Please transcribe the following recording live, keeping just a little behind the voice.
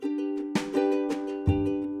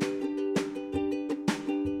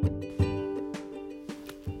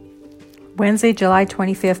Wednesday, July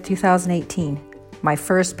 25th, 2018. My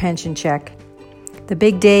first pension check. The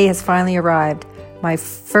big day has finally arrived. My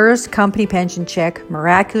first company pension check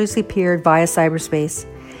miraculously appeared via cyberspace.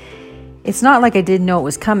 It's not like I didn't know it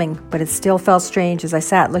was coming, but it still felt strange as I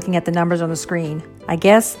sat looking at the numbers on the screen. I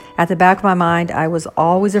guess at the back of my mind, I was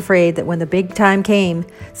always afraid that when the big time came,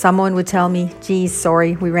 someone would tell me, "Geez,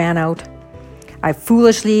 sorry, we ran out." I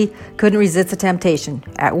foolishly couldn't resist the temptation.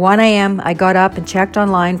 At 1 a.m., I got up and checked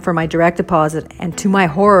online for my direct deposit, and to my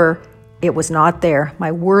horror, it was not there.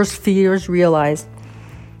 My worst fears realized.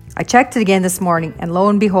 I checked it again this morning, and lo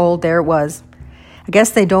and behold, there it was. I guess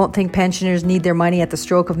they don't think pensioners need their money at the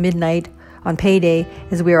stroke of midnight on payday,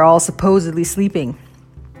 as we are all supposedly sleeping.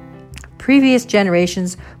 Previous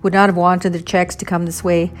generations would not have wanted their checks to come this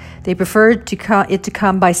way. They preferred it to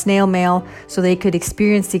come by snail mail so they could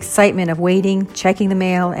experience the excitement of waiting, checking the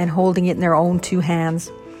mail, and holding it in their own two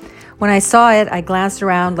hands. When I saw it, I glanced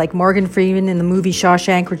around like Morgan Freeman in the movie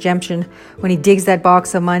Shawshank Redemption when he digs that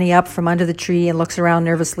box of money up from under the tree and looks around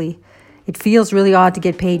nervously. It feels really odd to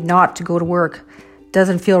get paid not to go to work.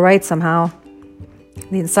 Doesn't feel right somehow.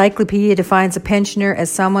 The encyclopedia defines a pensioner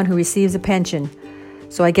as someone who receives a pension.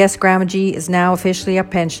 So I guess Grandma G is now officially a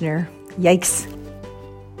pensioner. Yikes.